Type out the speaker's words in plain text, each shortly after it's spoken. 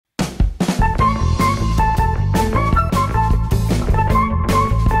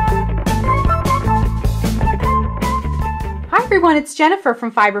everyone, it's Jennifer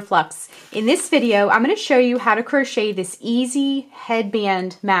from Flux. In this video, I'm going to show you how to crochet this easy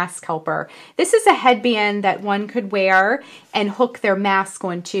headband mask helper. This is a headband that one could wear and hook their mask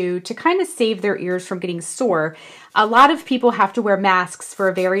onto to kind of save their ears from getting sore. A lot of people have to wear masks for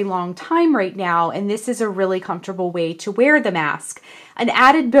a very long time right now, and this is a really comfortable way to wear the mask. An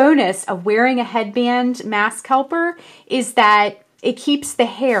added bonus of wearing a headband mask helper is that it keeps the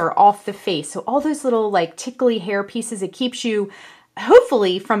hair off the face. So all those little like tickly hair pieces, it keeps you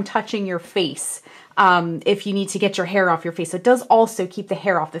hopefully from touching your face if you need to get your hair off your face. So it does also keep the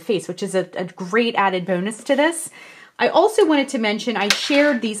hair off the face, which is a great added bonus to this. I also wanted to mention I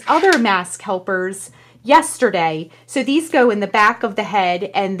shared these other mask helpers yesterday. So these go in the back of the head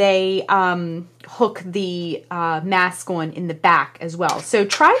and they hook the mask on in the back as well. So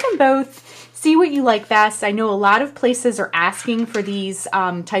try them both. See what you like best. I know a lot of places are asking for these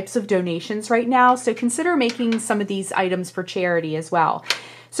types of donations right now, so consider making some of these items for charity as well.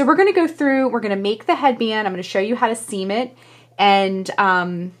 So we're going to go through, we're going to make the headband. I'm going to show you how to seam it, and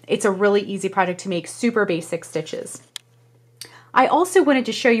it's a really easy project to make, super basic stitches. I also wanted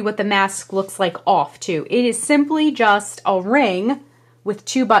to show you what the mask looks like off too. It is simply just a ring with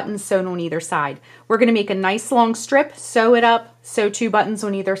 2 buttons sewn on either side. We're going to make a nice long strip, sew it up, sew 2 buttons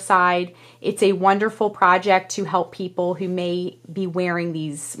on either side. It's a wonderful project to help people who may be wearing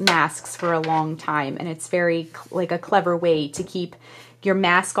these masks for a long time, and it's very like a clever way to keep your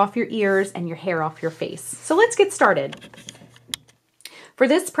mask off your ears and your hair off your face. So let's get started. For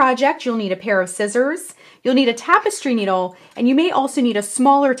this project, you'll need a pair of scissors, you'll need a tapestry needle, and you may also need a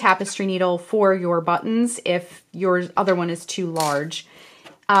smaller tapestry needle for your buttons if your other one is too large.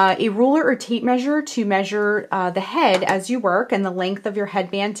 A ruler or tape measure to measure the head as you work and the length of your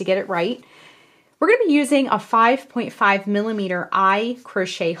headband to get it right. We're going to be using a 5.5 millimeter eye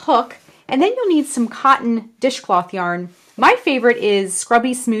crochet hook, and then you'll need some cotton dishcloth yarn. My favorite is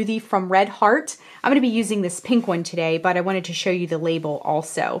Scrubby Smoothie from Red Heart. I'm going to be using this pink one today, but I wanted to show you the label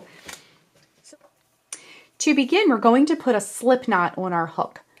also. To begin, we're going to put a slip knot on our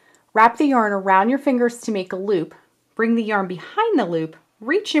hook. Wrap the yarn around your fingers to make a loop. Bring the yarn behind the loop,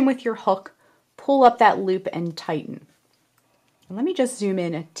 reach in with your hook, pull up that loop and tighten. And let me just zoom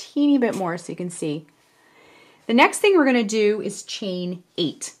in a teeny bit more so you can see. The next thing we're going to do is chain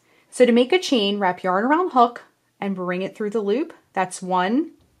 8. So to make a chain, wrap yarn around hook and bring it through the loop. That's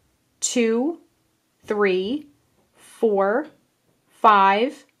 1, 2, 3, 4,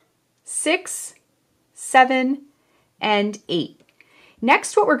 5, 6, 7, and 8.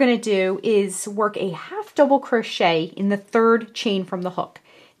 Next, what we're going to do is work a half double crochet in the 3rd chain from the hook.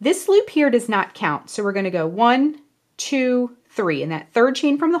 This loop here does not count, so we're going to go 1, 2, 3 in that 3rd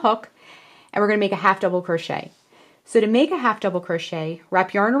chain from the hook, and we're going to make a half double crochet. So to make a half double crochet,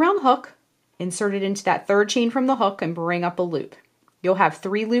 wrap yarn around hook, insert it into that 3rd chain from the hook, and bring up a loop. You'll have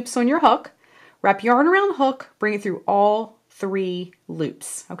 3 loops on your hook. Wrap yarn around hook, bring it through all 3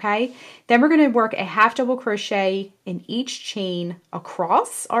 loops, okay? Then we're going to work a half double crochet in each chain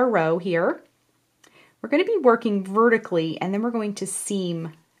across our row here. We're going to be working vertically, and then we're going to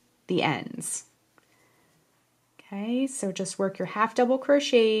seam the ends. Okay, so just work your half double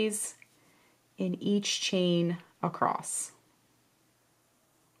crochets in each chain across.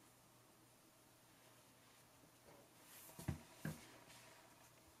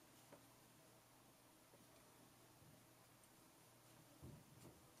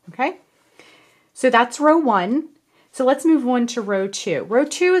 Okay, so that's row 1. So let's move on to row 2. Row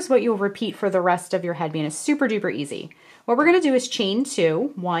 2 is what you'll repeat for the rest of your headband. It's super duper easy. What we're going to do is chain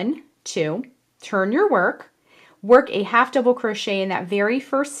 2, 1, 2, turn your work a half double crochet in that very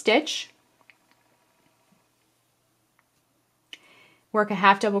first stitch, work a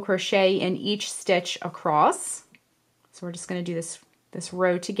half double crochet in each stitch across. So we're just going to do this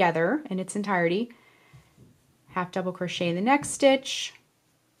row together in its entirety. Half double crochet in the next stitch,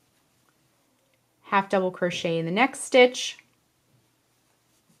 half double crochet in the next stitch,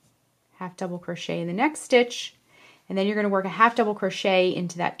 half double crochet in the next stitch, and then you're going to work a half double crochet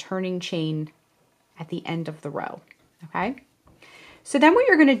into that turning chain at the end of the row, okay? So then what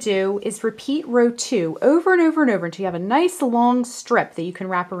you're going to do is repeat row 2 over and over and over until you have a nice long strip that you can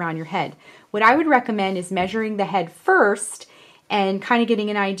wrap around your head. What I would recommend is measuring the head first and kind of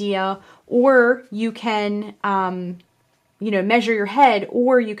getting an idea, or you can measure your head,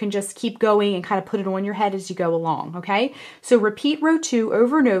 or you can just keep going and kind of put it on your head as you go along, okay? So repeat row 2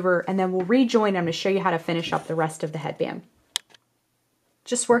 over and over, and then we'll rejoin. I'm going to show you how to finish up the rest of the headband.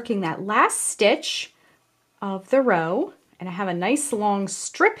 Just working that last stitch of the row, and I have a nice long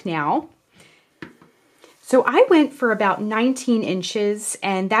strip now. So I went for about 19 inches,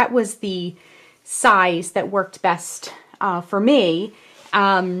 and that was the size that worked best for me.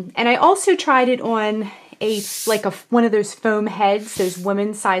 And I also tried it on one of those foam heads, those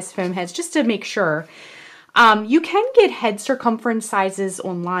women's size foam heads, just to make sure. You can get head circumference sizes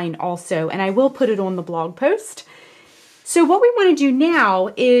online also, and I will put it on the blog post. So what we want to do now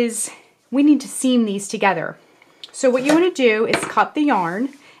is we need to seam these together. So what you want to do is cut the yarn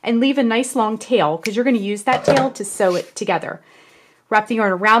and leave a nice long tail, because you're going to use that tail to sew it together. Wrap the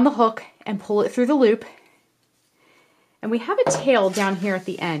yarn around the hook and pull it through the loop. And we have a tail down here at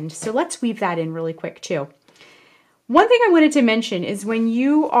the end, so let's weave that in really quick too. One thing I wanted to mention is when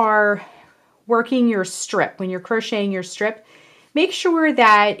you are working your strip, when you're crocheting your strip, make sure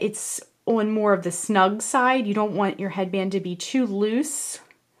that it's on more of the snug side. You don't want your headband to be too loose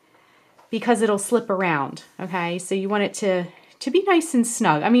because it'll slip around, okay? So you want it to be nice and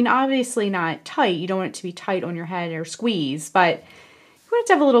snug. I mean, obviously not tight. You don't want it to be tight on your head or squeeze, but you want it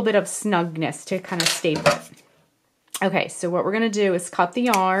to have a little bit of snugness to kind of stay put. Okay, so what we're going to do is cut the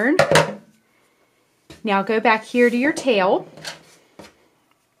yarn. Now go back here to your tail.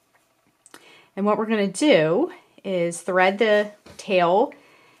 And what we're going to do is thread the tail,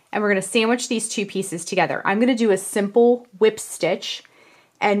 and we're going to sandwich these two pieces together. I'm going to do a simple whip stitch,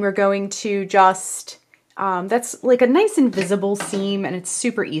 and we're going to just, that's like a nice invisible seam, and it's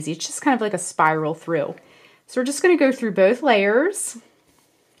super easy. It's just kind of like a spiral through. So we're just going to go through both layers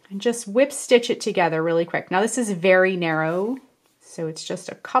and just whip stitch it together really quick. Now this is very narrow, so it's just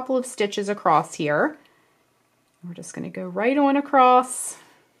a couple of stitches across here. We're just going to go right on across,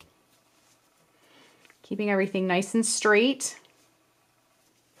 keeping everything nice and straight,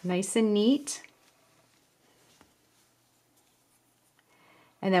 nice and neat.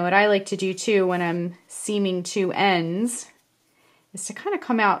 And then what I like to do too when I'm seaming two ends is to kind of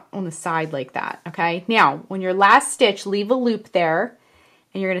come out on the side like that, okay? Now, when your last stitch, leave a loop there,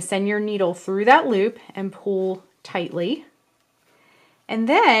 and you're going to send your needle through that loop and pull tightly. And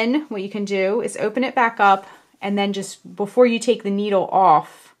then what you can do is open it back up, and then just before you take the needle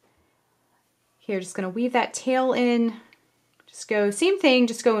off, here, just going to weave that tail in. Just go, same thing,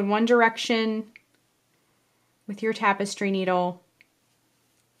 just go in one direction with your tapestry needle.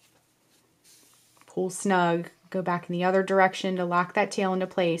 Pull snug, go back in the other direction to lock that tail into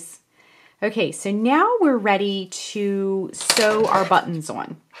place. Okay, so now we're ready to sew our buttons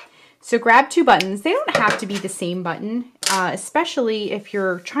on. So grab two buttons. They don't have to be the same button, especially if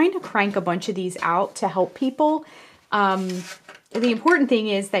you're trying to crank a bunch of these out to help people. The important thing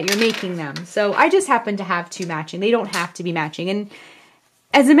is that you're making them. So I just happen to have two matching. They don't have to be matching. And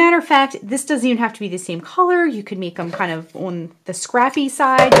as a matter of fact, this doesn't even have to be the same color. You could make them kind of on the scrappy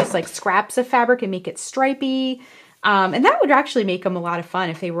side, just like scraps of fabric, and make it stripy. And that would actually make them a lot of fun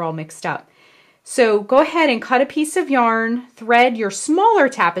if they were all mixed up. So go ahead and cut a piece of yarn, thread your smaller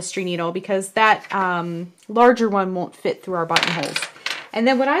tapestry needle because that larger one won't fit through our buttonholes. And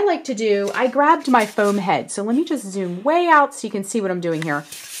then what I like to do, I grabbed my foam head. So let me just zoom way out so you can see what I'm doing here.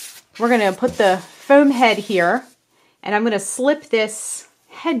 We're going to put the foam head here, and I'm going to slip this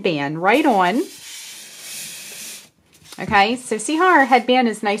headband right on. Okay, so see how our headband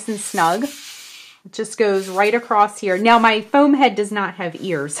is nice and snug? It just goes right across here. Now my foam head does not have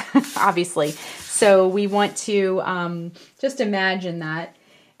ears, obviously. So we want to just imagine that.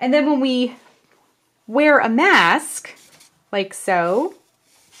 And then when we wear a mask, like so,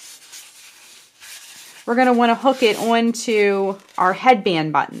 we're going to want to hook it onto our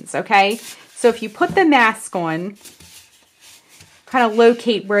headband buttons, okay? So if you put the mask on, kind of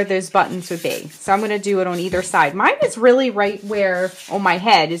locate where those buttons would be. So I'm going to do it on either side. Mine is really right where, on my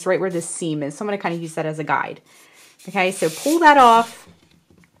head, is right where this seam is. So I'm going to kind of use that as a guide. Okay, so pull that off,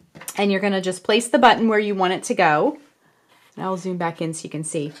 and you're going to just place the button where you want it to go. And I'll zoom back in so you can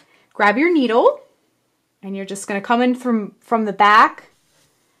see. Grab your needle, and you're just going to come in from the back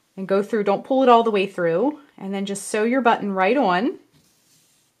and go through. Don't pull it all the way through. And then just sew your button right on.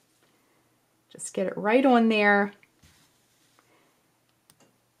 Just get it right on there.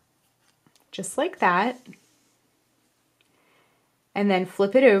 Just like that. And then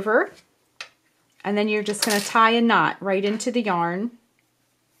flip it over. And then you're just going to tie a knot right into the yarn,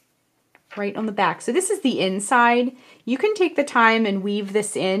 right on the back. So this is the inside. You can take the time and weave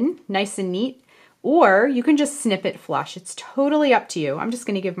this in nice and neat, or you can just snip it flush. It's totally up to you. I'm just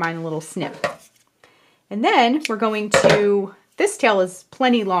going to give mine a little snip. And then we're going to, this tail is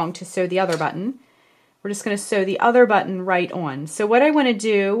plenty long to sew the other button. We're just going to sew the other button right on. So what I want to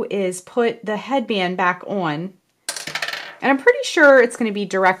do is put the headband back on. And I'm pretty sure it's going to be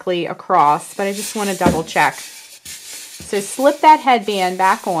directly across, but I just want to double check. So slip that headband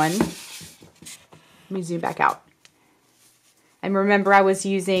back on. Let me zoom back out. And remember, I was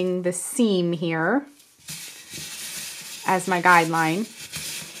using the seam here. as my guideline.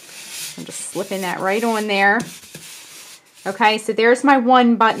 I'm just slipping that right on there. Okay, so there's my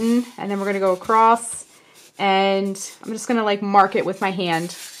one button, and then we're going to go across, and I'm just going to like mark it with my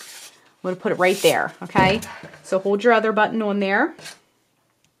hand. I'm going to put it right there, okay? So hold your other button on there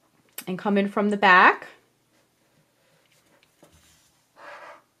and come in from the back.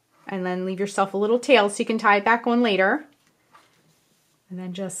 And then leave yourself a little tail so you can tie it back on later. And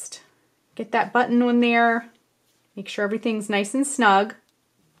then just get that button on there. Make sure everything's nice and snug.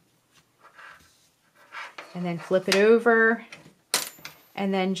 And then flip it over.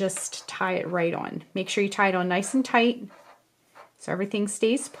 And then just tie it right on. Make sure you tie it on nice and tight so everything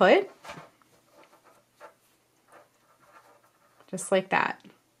stays put. Just like that.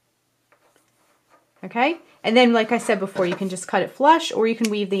 Okay? And then, like I said before, you can just cut it flush or you can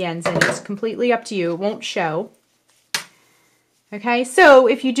weave the ends in. It's completely up to you. It won't show. Okay? So,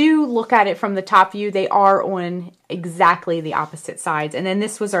 if you do look at it from the top view, they are on exactly the opposite sides. And then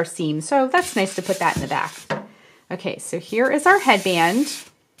this was our seam. So, that's nice to put that in the back. Okay, so here is our headband.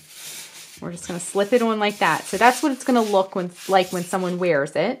 We're just going to slip it on like that. So, that's what it's going to look like when someone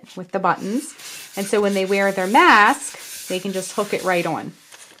wears it with the buttons. And so, when they wear their mask, they can just hook it right on.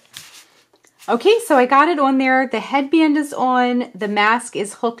 Okay, so I got it on there. The headband is on. The mask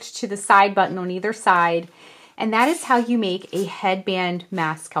is hooked to the side button on either side. And that is how you make a headband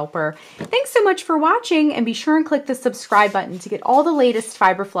mask helper. Thanks so much for watching, and be sure and click the subscribe button to get all the latest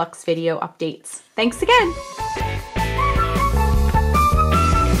Fiber Flux video updates. Thanks again.